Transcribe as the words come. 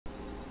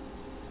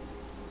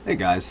Hey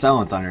guys,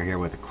 Silenthunder here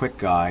with a quick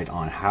guide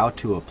on how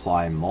to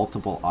apply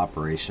multiple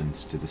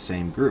operations to the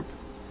same group.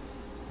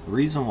 The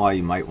reason why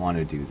you might want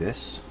to do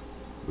this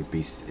would be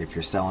if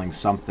you're selling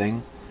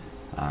something.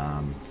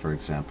 For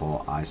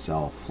example, I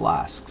sell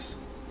flasks,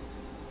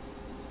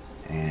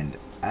 and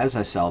as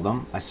I sell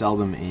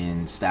them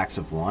in stacks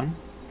of 1,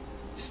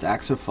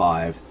 stacks of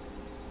 5,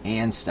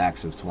 and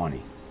stacks of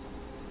 20.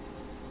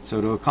 So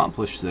to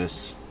accomplish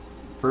this,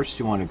 first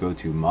you want to go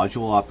to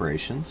Module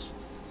Operations,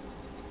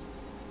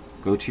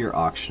 go to your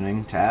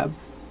Auctioning tab,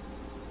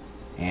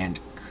 and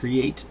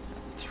create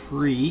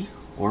 3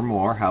 or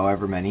more,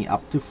 however many,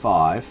 up to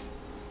 5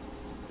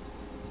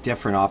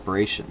 different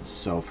operations.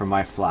 So for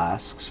my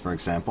flasks, for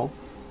example,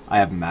 I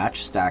have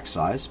match stack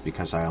size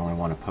because I only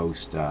want to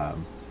post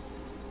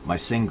my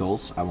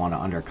singles. I want to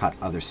undercut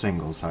other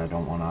singles. I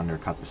don't want to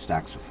undercut the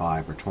stacks of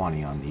 5 or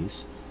 20 on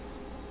these.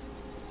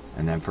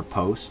 And then for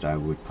post, I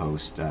would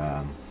post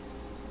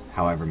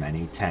however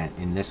many, 10,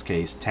 in this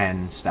case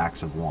 10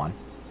 stacks of 1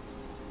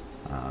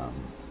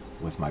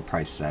 with my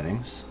price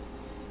settings.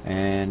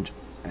 And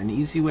an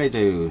easy way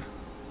to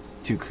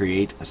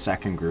create a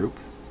second group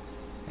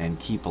and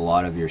keep a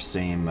lot of your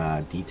same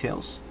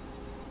details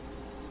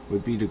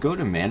would be to go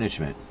to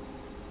management,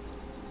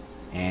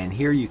 and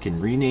here you can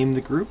rename the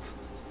group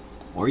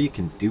or you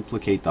can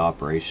duplicate the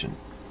operation.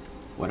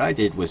 What I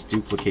did was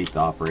duplicate the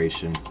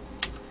operation.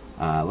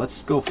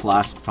 Let's go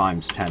flask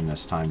times 10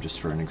 this time,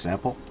 just for an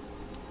example.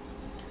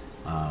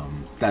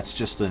 That's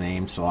just the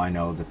name, so I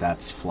know that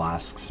that's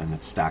flasks and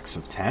it's stacks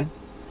of 10.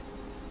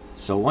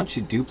 So once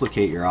you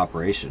duplicate your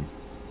operation,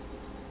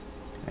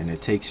 and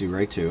it takes you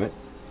right to it,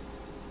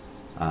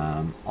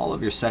 all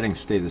of your settings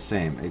stay the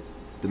same.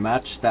 The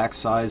match stack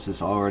size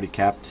is already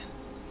kept.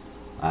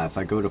 If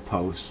I go to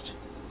post,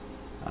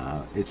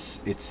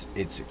 it's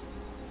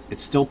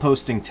still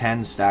posting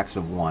 10 stacks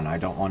of 1. I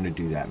don't want to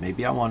do that.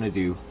 Maybe I want to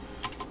do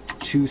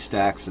 2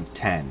 stacks of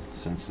 10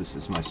 since this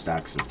is my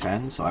stacks of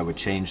 10, so I would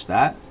change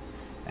that.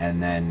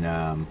 And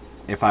then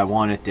if I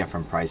wanted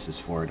different prices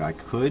for it, I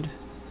could,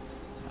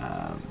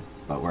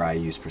 but where I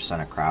use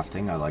percent of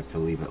crafting, I like to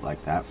leave it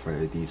like that for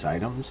these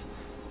items.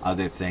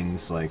 Other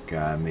things like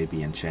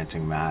maybe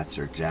enchanting mats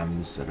or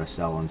gems that I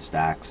sell in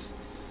stacks,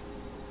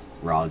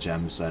 raw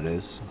gems that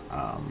is,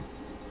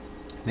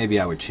 maybe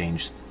I would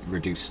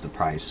reduce the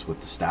price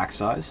with the stack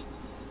size,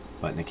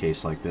 but in a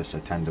case like this I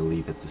tend to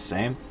leave it the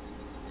same.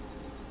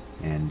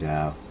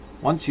 And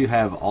once you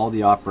have all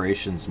the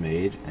operations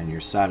made and you're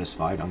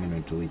satisfied, I'm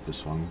going to delete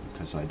this one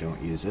because I don't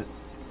use it.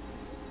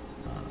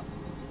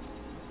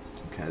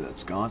 Okay,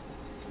 that's gone.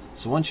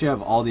 So once you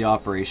have all the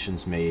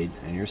operations made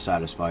and you're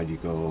satisfied, you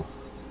go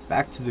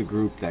back to the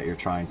group that you're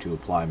trying to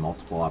apply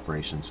multiple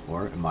operations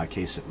for. In my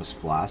case it was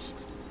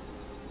flasks.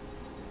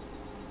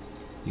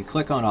 You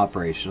click on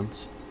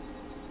operations,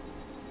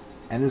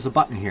 and there's a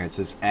button here. It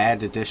says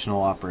add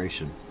additional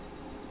operation.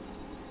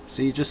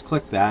 So you just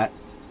click that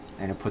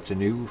and it puts a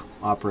new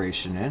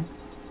operation in,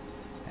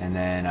 and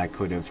then I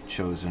could have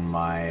chosen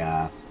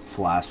my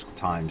flask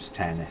times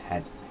 10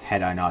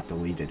 had I not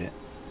deleted it,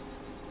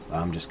 but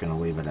I'm just going to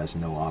leave it as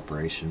no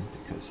operation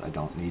because I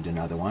don't need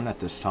another one at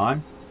this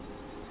time.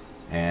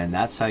 And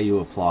that's how you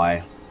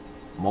apply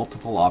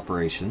multiple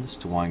operations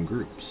to one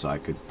group. So I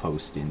could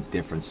post in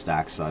different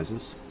stack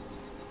sizes,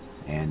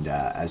 and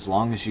as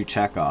long as you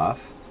check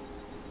off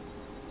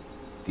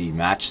the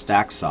match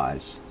stack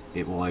size,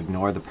 it will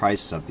ignore the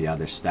price of the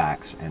other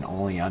stacks and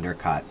only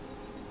undercut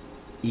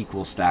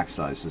equal stack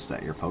sizes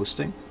that you're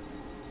posting.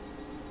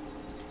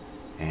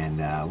 And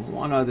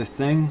one other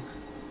thing,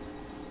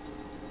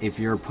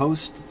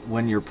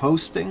 when you're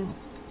posting,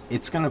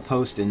 it's going to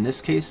post, in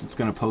this case, it's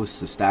going to post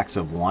the stacks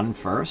of 1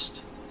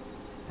 first,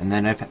 and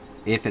then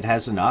if it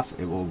has enough,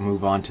 it will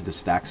move on to the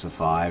stacks of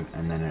 5,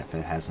 and then if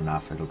it has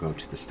enough, it'll go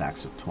to the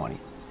stacks of 20.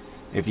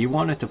 If you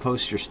wanted to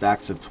post your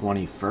stacks of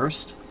 20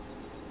 first,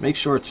 make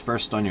sure it's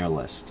first on your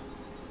list.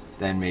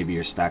 Then maybe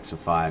your stacks of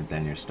 5,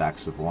 then your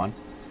stacks of 1.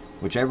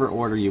 Whichever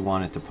order you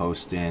want it to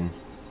post in,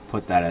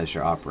 put that as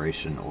your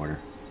operation order.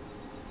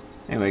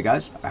 Anyway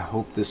guys, I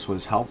hope this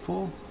was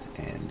helpful,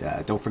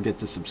 and don't forget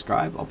to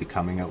subscribe. I'll be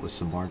coming out with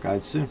some more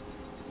guides soon.